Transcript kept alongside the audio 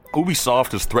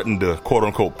Ubisoft has threatened to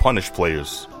quote-unquote punish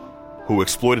players who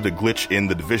exploited a glitch in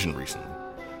The Division recently.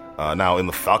 Now, in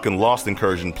the Falcon Lost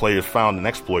incursion, players found an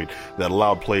exploit that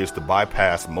allowed players to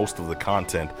bypass most of the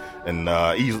content and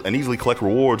easily collect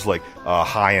rewards like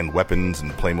high-end weapons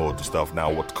and play modes and stuff.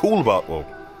 Now,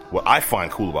 what I find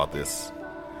cool about this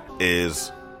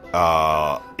is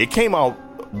it came out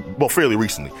fairly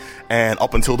recently, and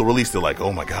up until the release, they're like,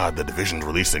 oh my god, The Division's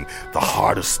releasing the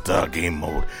hardest game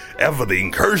mode ever. The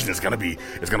incursion is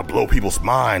gonna blow people's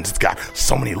minds. It's got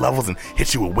so many levels and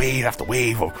hits you with wave after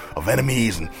wave of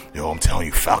enemies, and I'm telling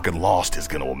you, Falcon Lost is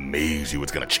gonna amaze you.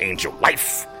 It's gonna change your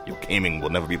life. Your gaming will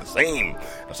never be the same.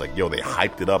 It's like, they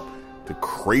hyped it up to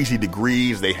crazy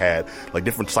degrees. They had,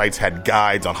 different sites had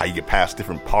guides on how you get past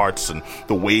different parts and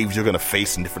the waves you're going to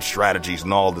face and different strategies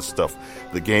and all this stuff.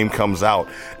 The game comes out,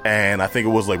 and I think it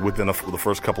was within the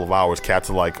first couple of hours,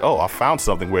 cats are like, oh, I found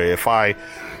something where if I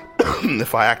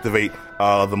activate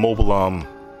the mobile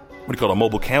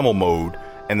mobile camel mode,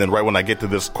 and then right when I get to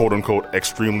this quote unquote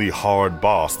extremely hard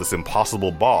boss, this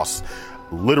impossible boss,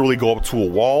 literally go up to a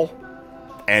wall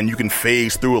and you can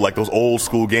phase through it like those old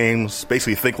school games.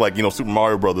 Basically think like, Super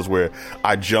Mario Brothers, where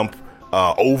I jump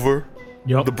over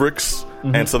the bricks,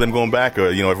 and so then going back,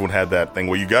 everyone had that thing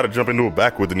where you got to jump into it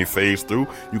backwards and you phase through.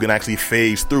 You can actually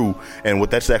phase through, and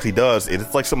what that actually does is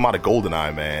it's like something out of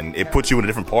GoldenEye, man. It puts you in a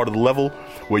different part of the level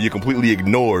where you're completely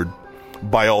ignored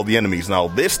by all the enemies. Now,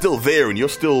 they're still there and you're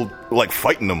still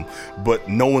fighting them, but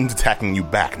no one's attacking you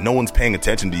back. No one's paying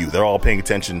attention to you. They're all paying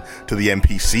attention to the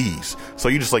NPCs. So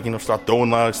you just start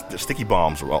throwing sticky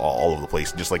bombs all over the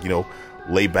place. Just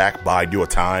lay back, bide your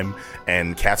time,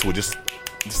 and cats will just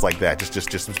like that,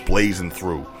 just blazing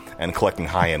through and collecting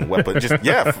high-end weapons.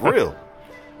 For real.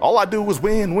 All I do was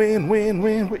win.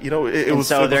 It was.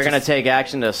 So they're going to take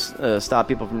action to stop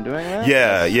people from doing that?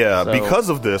 Yeah. So, because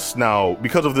of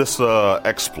this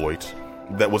exploit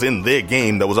that was in their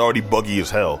game that was already buggy as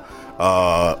hell,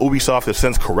 Ubisoft has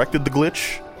since corrected the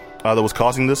glitch that was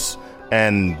causing this.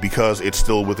 And because it's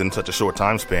still within such a short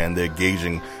time span, they're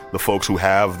gauging the folks who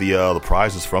have the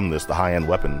prizes from this, the high-end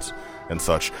weapons and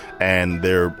such, and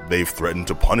they've threatened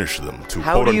to punish them.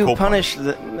 How do you punish?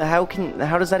 How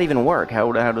does that even work? How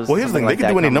does? Well, here's the thing: they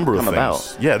can do any number of things.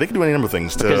 About? Yeah, they can do any number of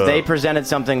things. Because they presented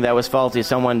something that was faulty.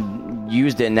 Someone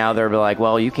used it, and now they're like,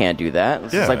 "Well, you can't do that."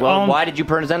 It's like, well, why did you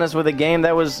present us with a game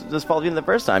that was faulty the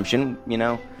first time? Shouldn't you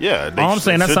know? Yeah. All I'm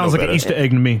saying, that sounds like an Easter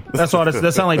egg to me. That's all. That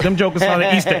sounds like them jokers found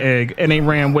an Easter egg, and they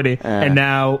ran with it, and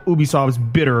now Ubisoft is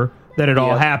bitter that it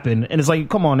all happened, and it's like,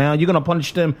 come on now, you're gonna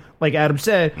punish them like Adam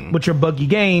said with your buggy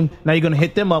game. Now you're gonna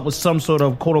hit them up with some sort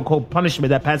of quote unquote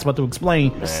punishment that Pat's about to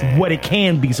explain what it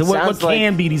can be. So what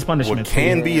can be these punishments? What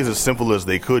can be is as simple as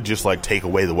they could just take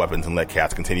away the weapons and let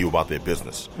cats continue about their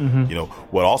business.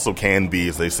 What also can be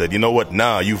is they said, you know what,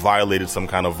 you violated some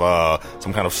kind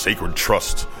of sacred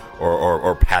trust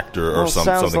or pact or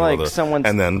something like or other,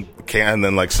 and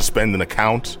then suspend an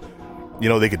account.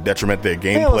 They could detriment their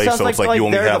gameplay, so it's like you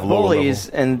only have lower bullies,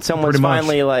 and someone's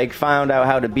finally found out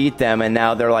how to beat them, and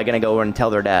now they're going to go and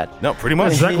tell their dad. No, pretty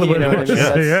much. Exactly what it is.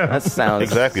 That sounds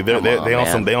exactly. They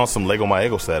on some Lego My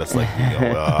Ego status.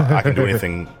 I can do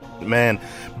anything, man.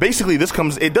 Basically,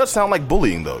 it does sound like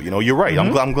bullying, though. You're right.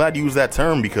 I'm glad you used that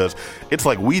term, because it's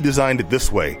like we designed it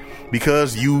this way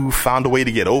because you found a way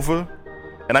to get over.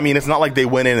 And I mean, it's not like they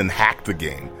went in and hacked the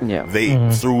game. Yeah. They,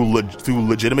 through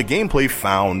legitimate gameplay,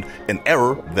 found an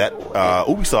error that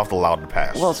Ubisoft allowed to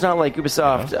pass. Well, it's not like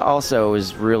Ubisoft also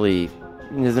is really...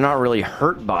 They're not really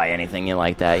hurt by anything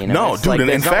like that. No, dude. And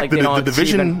in fact, the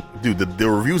Division... Dude, the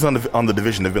reviews on the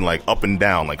Division have been up and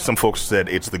down. Some folks said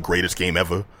it's the greatest game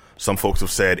ever. Some folks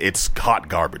have said it's hot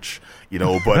garbage.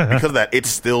 But because of that, it's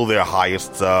still their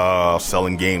highest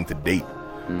selling game to date.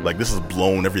 This has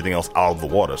blown everything else out of the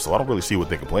water, so I don't really see what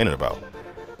they're complaining about.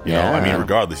 You know, I mean,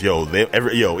 regardless,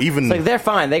 even they're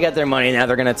fine. They got their money now.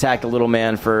 They're going to attack the little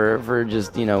man for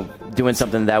just doing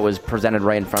something that was presented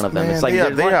right in front of them. Man, it's like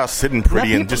they are sitting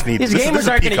pretty and just need. These gamers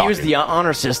aren't going to use the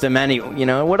honor system.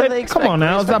 What do they expect? Come on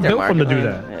now, it's not built for them to do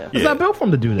that. It's not built for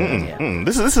them to do that.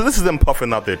 This is them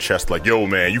puffing out their chest like, yo,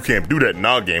 man, you can't do that in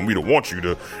our game. We don't want you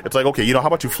to. It's like, okay, how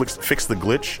about you fix the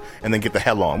glitch and then get the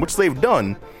hell on, which they've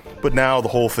done. But now the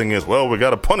whole thing is, we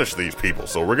got to punish these people,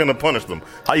 so we're going to punish them.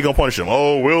 How you going to punish them?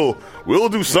 Oh, we'll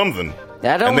do something.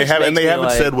 And they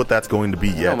haven't said what that's going to be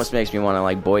yet. It almost makes me want to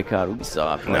like boycott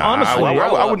Ubisoft. Honestly,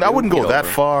 I wouldn't go that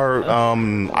far.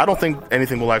 I don't think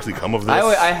anything will actually come of this.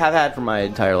 I have had for my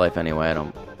entire life anyway. I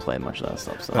don't play much of that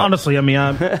stuff. So. Honestly, I mean,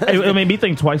 it made me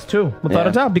think twice too, without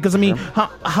a doubt. Because I mean,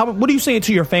 what are you saying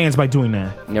to your fans by doing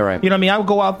that? You're right. You know what I mean? I would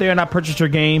go out there and I purchase your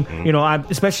game. You know,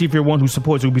 especially if you're one who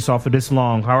supports Ubisoft for this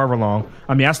long, however long.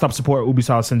 I mean, I stopped supporting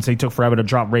Ubisoft since they took forever to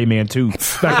drop Rayman 2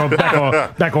 back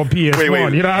on PS1.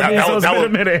 Wait, you know what I mean? So it's been a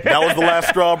minute. That was the last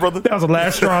straw, brother. That was the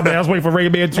last straw, man. I was waiting for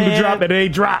Rayman 2 to drop, and it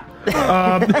ain't dropped.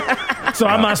 So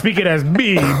I'm not speaking as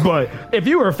me, but if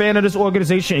you were a fan of this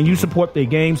organization and you support their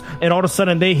games, and all of a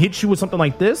sudden they hit you with something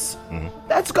like this,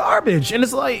 that's garbage. And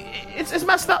it's like it's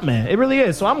messed up, man. It really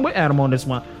is. So I'm with Adam on this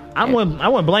one. I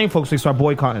wouldn't blame folks if they start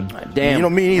boycotting. Damn. You know,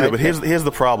 me neither. But here's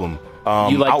the problem.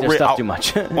 You like their stuff too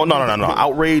much. Well, no.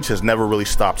 Outrage has never really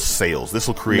stopped sales. This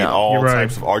will create all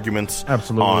types of arguments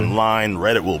online.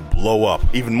 Reddit will blow up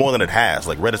even more than it has.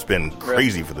 Like Reddit's been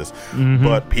crazy for this,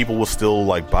 but people will still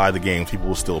like buy the games. People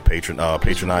will still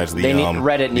patronize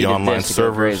the online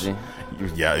servers.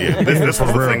 Yeah. This was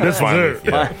the thing. This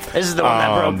is the one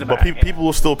that broke the back. But people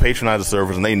will still patronize the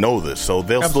servers, and they know this, so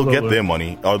they'll still get their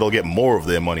money, or they'll get more of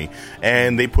their money.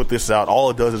 And they put this out. All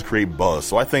it does is create buzz.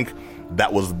 So I think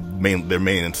that was their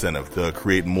main incentive, to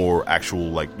create more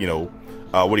actual,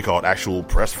 actual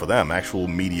press for them, actual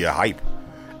media hype.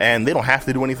 And they don't have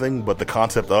to do anything, but the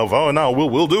concept of, oh no,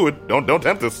 we'll do it. Don't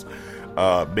tempt us.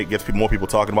 It gets more people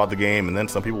talking about the game, and then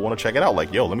some people want to check it out.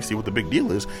 Like, yo, let me see what the big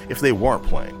deal is if they weren't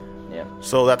playing. Yeah.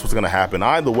 So that's what's going to happen.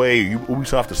 Either way,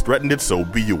 Ubisoft has threatened it, so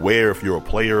be aware if you're a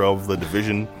player of the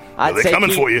Division. They're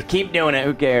coming for you. Keep doing it.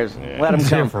 Who cares? Yeah. Let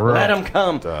them come. Let them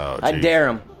come. Oh, I dare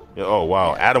them. Oh,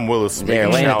 wow. Adam Willis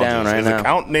making challenges. His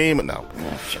account name? No.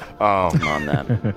 Come on, that.